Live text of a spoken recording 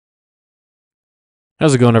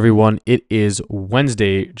How's it going, everyone? It is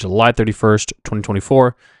Wednesday, July 31st,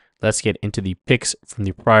 2024. Let's get into the picks from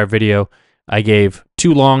the prior video. I gave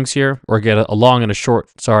two longs here, or get a long and a short,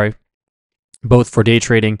 sorry, both for day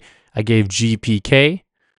trading. I gave GPK.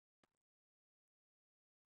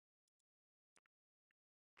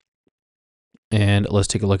 And let's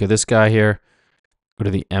take a look at this guy here. Go to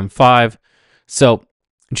the M5. So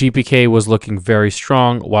GPK was looking very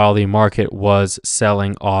strong while the market was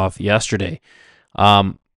selling off yesterday.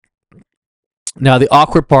 Now, the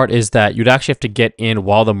awkward part is that you'd actually have to get in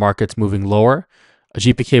while the market's moving lower.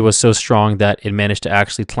 GPK was so strong that it managed to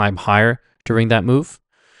actually climb higher during that move.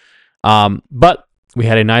 But we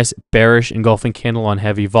had a nice bearish engulfing candle on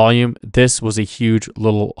heavy volume. This was a huge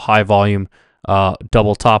little high volume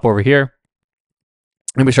double top over here.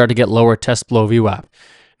 And we started to get lower test below VWAP.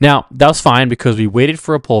 Now, that was fine because we waited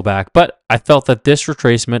for a pullback, but I felt that this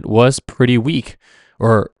retracement was pretty weak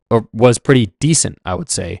or was pretty decent, I would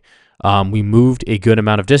say. We moved a good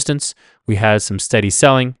amount of distance. We had some steady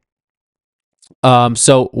selling.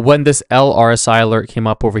 So when this LRSI alert came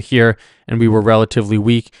up over here and we were relatively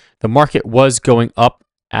weak, the market was going up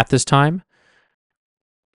at this time.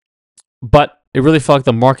 But it really felt like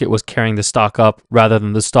the market was carrying the stock up rather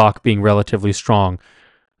than the stock being relatively strong.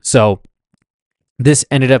 So this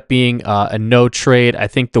ended up being a no trade. I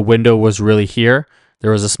think the window was really here.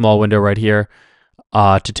 There was a small window right here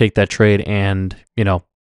to take that trade, and, you know,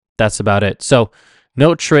 that's about it. So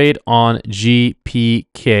no trade on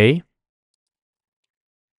GPK.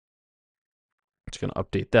 Just going to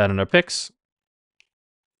update that in our picks.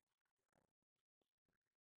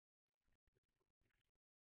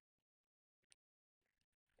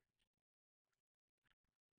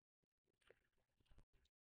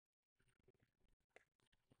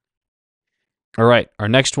 All right, our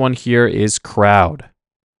next one here is Crowd.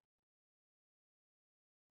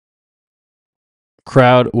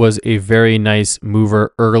 Crowd was a very nice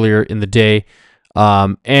mover earlier in the day.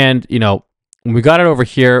 And, you know, when we got it over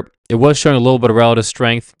here, it was showing a little bit of relative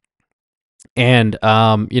strength. And,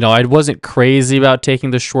 you know, I wasn't crazy about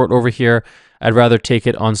taking the short over here. I'd rather take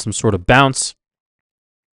it on some sort of bounce.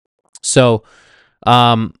 So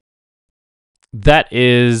that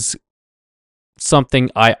is something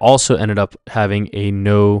I also ended up having a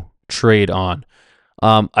no trade on.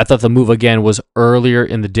 I thought the move again was earlier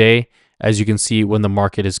in the day. As you can see, when the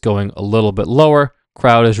market is going a little bit lower,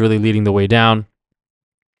 Crowd is really leading the way down.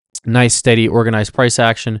 Nice, steady, organized price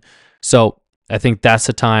action. So I think that's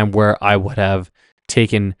the time where I would have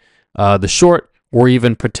taken the short, or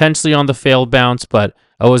even potentially on the failed bounce, but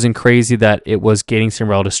I wasn't crazy that it was gaining some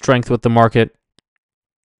relative strength with the market.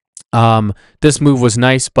 This move was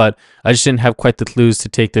nice, but I just didn't have quite the clues to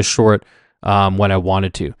take this short when I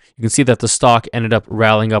wanted to. You can see that the stock ended up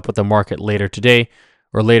rallying up with the market later today,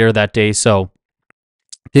 or later that day, so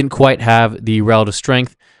didn't quite have the relative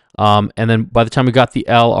strength. And then by the time we got the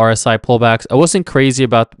LRSI pullbacks, I wasn't crazy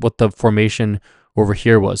about what the formation over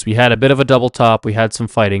here was. We had a bit of a double top, we had some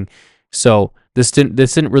fighting, so this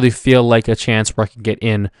didn't really feel like a chance where I could get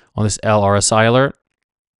in on this LRSI alert.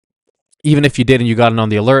 Even if you did and you got in on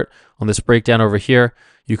the alert on this breakdown over here,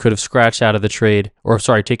 you could have scratched out of the trade, or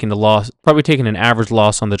sorry, taken the loss, probably taken an average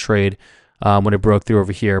loss on the trade when it broke through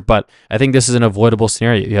over here. But I think this is an avoidable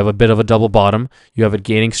scenario. You have a bit of a double bottom. You have it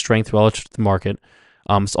gaining strength relative to the market.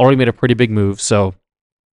 It's already made a pretty big move. So,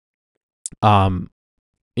 you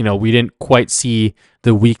know, we didn't quite see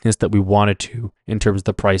the weakness that we wanted to in terms of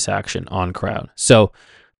the price action on Crowd. So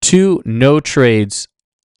two no trades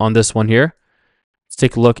on this one here. Let's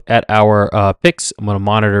take a look at our picks. I'm going to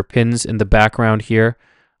monitor pins in the background here.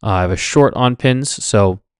 I have a short on pins,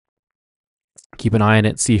 so keep an eye on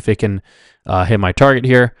it, see if it can hit my target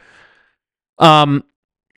here.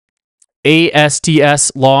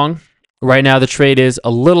 ASTS long. Right now, the trade is a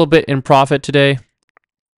little bit in profit today.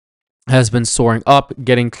 Has been soaring up,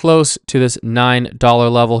 getting close to this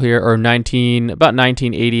 $9 level here, or about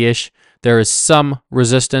 1980-ish. There is some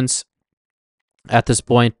resistance at this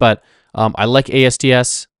point, but I like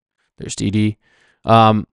ASTS. There's DD.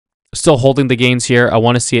 Still holding the gains here. I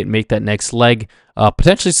want to see it make that next leg,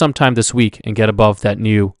 potentially sometime this week, and get above that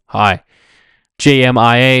new high.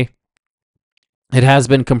 JMIA. It has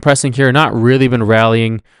been compressing here, not really been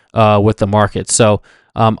rallying with the market. So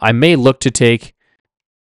I may look to take.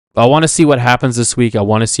 I want to see what happens this week. I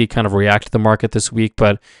want to see kind of react to the market this week.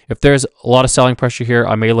 But if there's a lot of selling pressure here,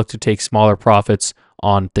 I may look to take smaller profits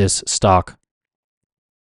on this stock.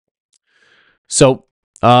 So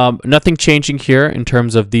nothing changing here in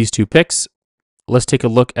terms of these two picks. Let's take a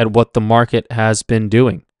look at what the market has been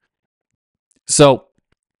doing. So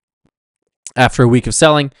after a week of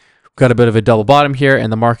selling, we've got a bit of a double bottom here,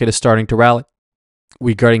 and the market is starting to rally.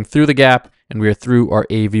 We're getting through the gap, and we are through our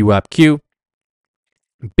AVWAP Q.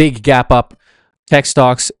 Big gap up. Tech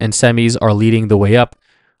stocks and semis are leading the way up.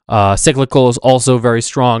 Cyclical is also very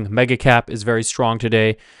strong. Mega cap is very strong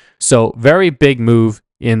today. So very big move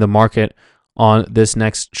in the market on this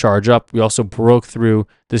next charge up. We also broke through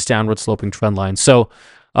this downward sloping trend line. So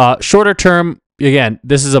shorter term, again,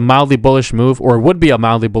 this is a mildly bullish move, or would be a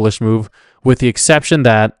mildly bullish move, with the exception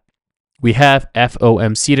that we have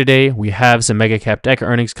FOMC today. We have some mega cap tech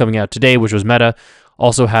earnings coming out today, which was Meta.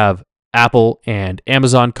 Also have Apple and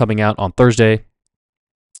Amazon coming out on Thursday.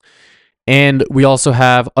 And we also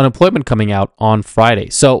have unemployment coming out on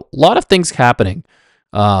Friday. So a lot of things happening.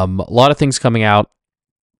 A lot of things coming out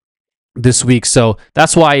this week. So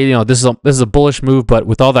that's why, this is a bullish move, but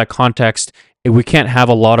with all that context, we can't have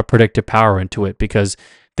a lot of predictive power into it because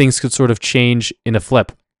things could sort of change in a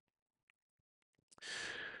flip.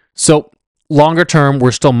 So longer term,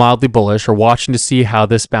 we're still mildly bullish. We're watching to see how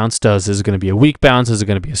this bounce does. Is it going to be a weak bounce? Is it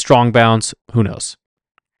going to be a strong bounce? Who knows?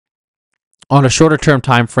 On a shorter term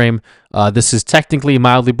time frame, this is technically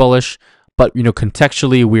mildly bullish, but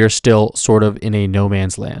contextually, we are still sort of in a no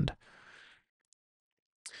man's land.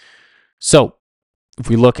 So if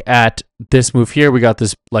we look at this move here, we got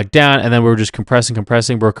this leg down, and then we were just compressing.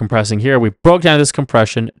 We're compressing here. We broke down this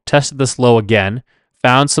compression, tested this low again,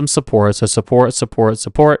 found some support. So support.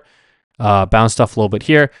 Bounced off a little bit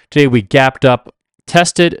here. Today we gapped up,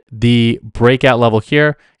 tested the breakout level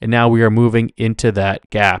here, and now we are moving into that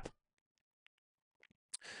gap.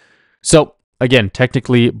 So again,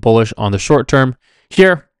 technically bullish on the short term.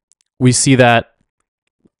 Here we see that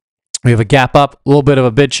we have a gap up, a little bit of a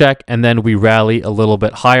bid check, and then we rally a little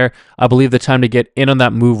bit higher. I believe the time to get in on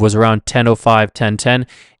that move was around 10:05, 10:10.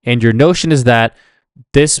 And your notion is that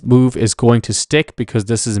this move is going to stick because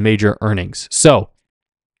this is major earnings. So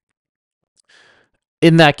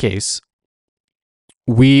in that case,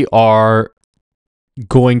 we are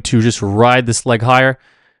going to just ride this leg higher.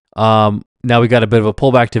 Now we got a bit of a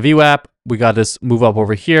pullback to VWAP. We got this move up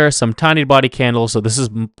over here, some tiny body candles. So this is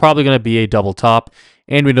probably going to be a double top.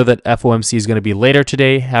 And we know that FOMC is going to be later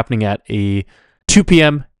today, happening at a 2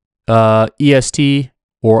 p.m. EST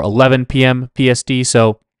or 11 p.m. PST.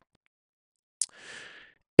 So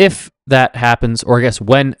if that happens, or I guess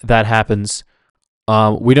when that happens,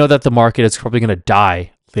 we know that the market is probably going to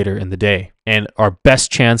die later in the day. And our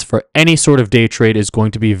best chance for any sort of day trade is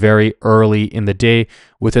going to be very early in the day,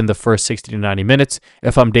 within the first 60 to 90 minutes.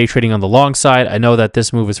 If I'm day trading on the long side, I know that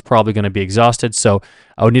this move is probably going to be exhausted, so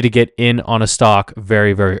I would need to get in on a stock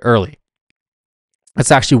very, very early.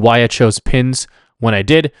 That's actually why I chose Pins when I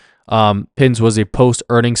did. Pins was a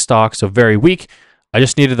post-earnings stock, so very weak. I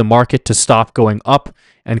just needed the market to stop going up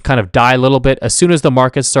and kind of die a little bit. As soon as the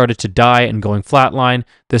market started to die and going flatline,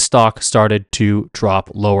 this stock started to drop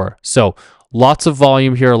lower. So lots of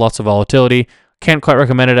volume here, lots of volatility. Can't quite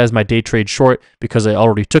recommend it as my day trade short because I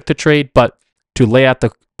already took the trade, but to lay out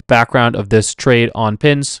the background of this trade on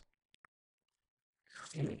Pins,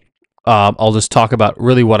 I'll just talk about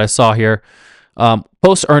really what I saw here.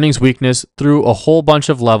 Post-earnings weakness through a whole bunch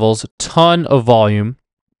of levels, ton of volume,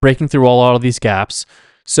 breaking through a lot of these gaps.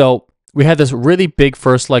 So we had this really big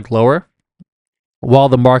first leg lower while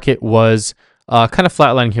the market was kind of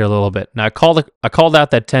flatlining here a little bit. Now I called out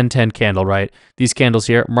that 10-10 candle, right? These candles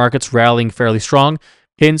here, markets rallying fairly strong,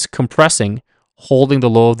 Pins compressing, holding the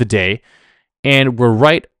low of the day, and we're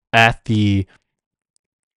right at the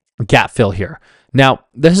gap fill here. Now,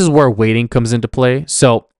 this is where waiting comes into play.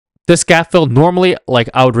 So this gap fill, normally,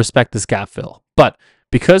 I would respect this gap fill, but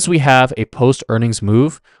because we have a post-earnings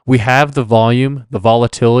move, we have the volume, the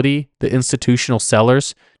volatility, the institutional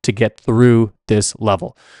sellers to get through this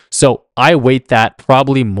level. So I weight that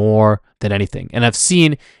probably more than anything. And I've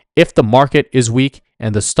seen if the market is weak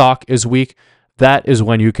and the stock is weak, that is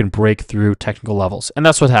when you can break through technical levels. And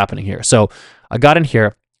that's what's happening here. So I got in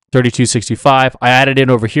here, 32.65. I added in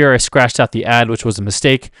over here. I scratched out the ad, which was a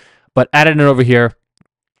mistake, but added in over here.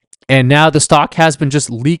 And now the stock has been just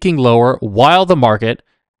leaking lower while the market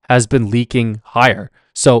has been leaking higher.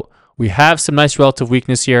 So we have some nice relative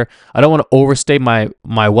weakness here. I don't want to overstay my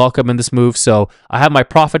welcome in this move. So I have my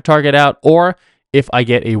profit target out, or if I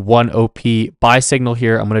get a 1 OP buy signal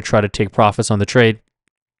here, I'm going to try to take profits on the trade.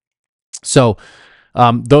 So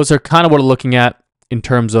those are kind of what I'm looking at in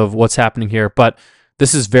terms of what's happening here. But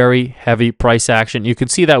this is very heavy price action. You can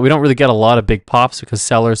see that we don't really get a lot of big pops because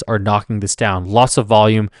sellers are knocking this down. Lots of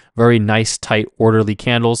volume, very nice, tight, orderly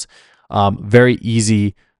candles. Very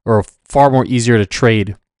easy, or far more easier to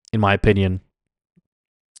trade, in my opinion,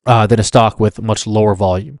 than a stock with much lower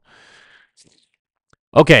volume.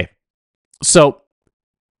 Okay, so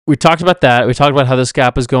we talked about that. We talked about how this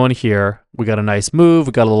gap is going here. We got a nice move.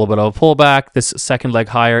 We got a little bit of a pullback. This second leg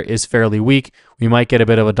higher is fairly weak. We might get a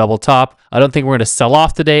bit of a double top. I don't think we're going to sell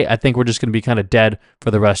off today. I think we're just going to be kind of dead for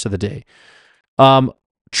the rest of the day.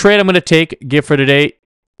 Trade I'm going to give for today.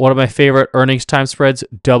 One of my favorite earnings time spreads,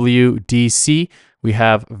 WDC. We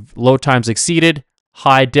have low times exceeded,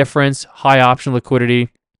 high difference, high option liquidity.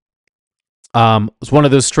 It's one of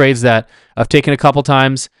those trades that I've taken a couple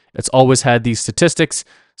times. It's always had these statistics.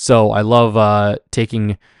 So I love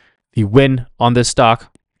taking the win on this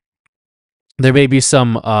stock. There may be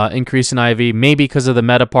some increase in IV, maybe because of the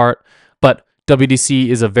Meta part, but WDC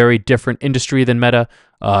is a very different industry than Meta.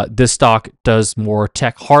 This stock does more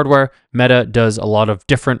tech hardware. Meta does a lot of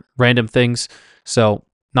different random things. So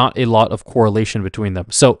not a lot of correlation between them.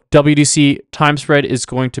 So WDC time spread is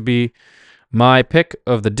going to be my pick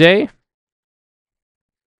of the day.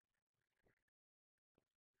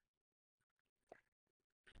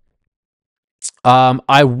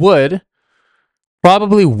 I would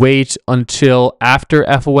probably wait until after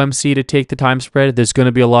FOMC to take the time spread. There's going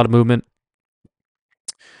to be a lot of movement.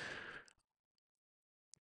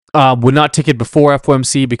 Would not take it before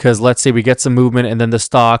FOMC because let's say we get some movement and then the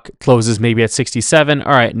stock closes maybe at 67.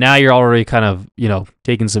 All right, now you're already kind of,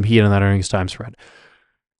 taking some heat on that earnings time spread.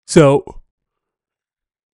 So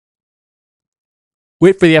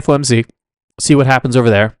wait for the FOMC, see what happens over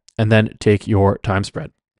there, and then take your time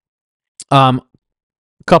spread.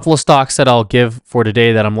 Couple of stocks that I'll give for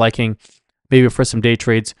today that I'm liking, maybe for some day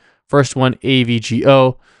trades. First one,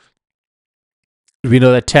 AVGO. We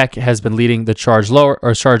know that tech has been leading the charge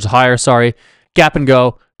higher, Gap and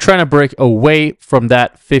go, trying to break away from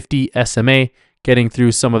that 50 SMA, getting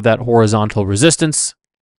through some of that horizontal resistance.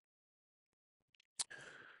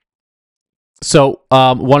 So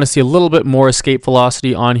want to see a little bit more escape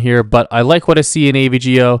velocity on here, but I like what I see in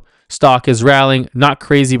AVGO. Stock is rallying, not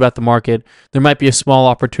crazy about the market. There might be a small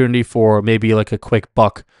opportunity for maybe like a quick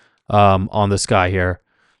buck on this guy here.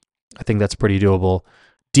 I think that's pretty doable.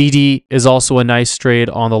 DD is also a nice trade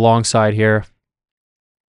on the long side here.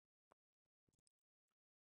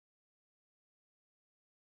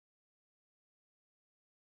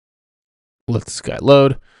 Let this guy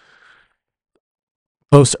load.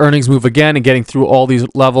 Post earnings move again and getting through all these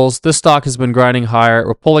levels. This stock has been grinding higher.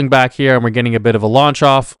 We're pulling back here and we're getting a bit of a launch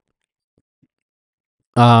off.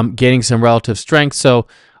 Gaining some relative strength. So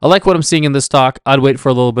I like what I'm seeing in this stock. I'd wait for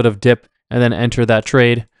a little bit of dip and then enter that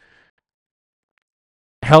trade.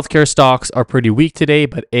 Healthcare stocks are pretty weak today,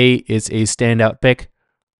 but A is a standout pick.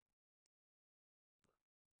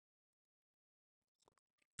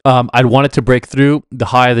 I'd want it to break through the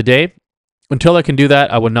high of the day. Until I can do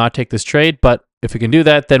that, I would not take this trade, but if we can do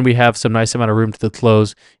that, then we have some nice amount of room to the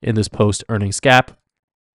close in this post-earnings gap.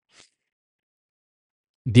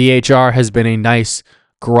 DHR has been a nice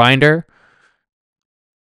grinder,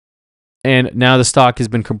 and now the stock has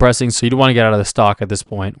been compressing, so you don't want to get out of the stock at this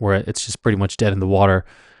point where it's just pretty much dead in the water.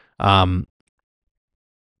 But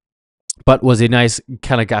was a nice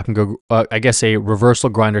kind of gap and go, I guess a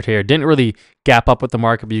reversal grinder here. Didn't really gap up with the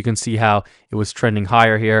market, but you can see how it was trending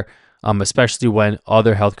higher here, especially when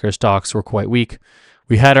other healthcare stocks were quite weak.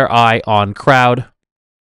 We had our eye on Crowd.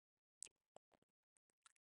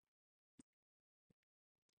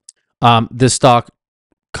 This stock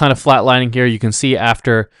kind of flatlining here. You can see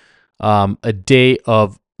after a day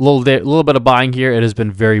of little bit of buying here, it has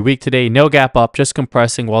been very weak today. No gap up, just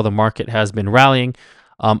compressing while the market has been rallying.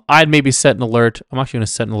 I'd maybe set an alert. I'm actually going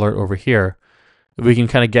to set an alert over here. If we can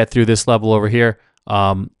kind of get through this level over here,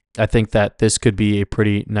 I think that this could be a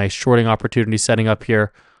pretty nice shorting opportunity setting up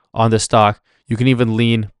here on this stock. You can even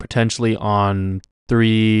lean potentially on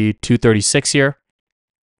 236 here.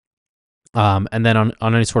 And then on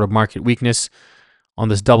any sort of market weakness on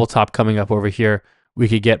this double top coming up over here, we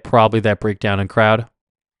could get probably that breakdown in Crowd.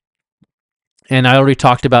 And I already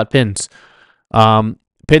talked about pins.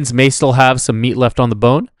 Pins may still have some meat left on the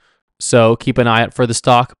bone, so keep an eye out for the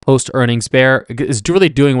stock. Post-earnings bear is really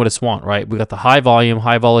doing what it's want, right? We got the high volume,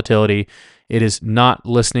 high volatility. It is not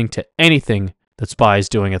listening to anything that SPY is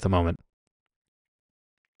doing at the moment.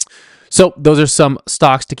 So those are some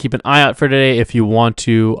stocks to keep an eye out for today if you want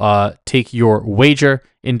to take your wager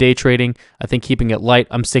in day trading. I think keeping it light,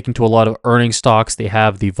 I'm sticking to a lot of earnings stocks. They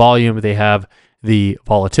have the volume, they have the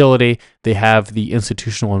volatility, they have the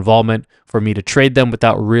institutional involvement for me to trade them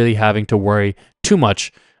without really having to worry too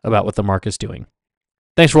much about what the market's doing.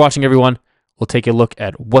 Thanks for watching, everyone. We'll take a look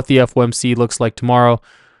at what the FOMC looks like tomorrow,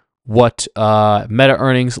 what Meta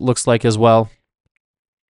earnings looks like as well,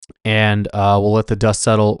 and we'll let the dust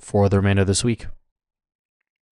settle for the remainder of this week.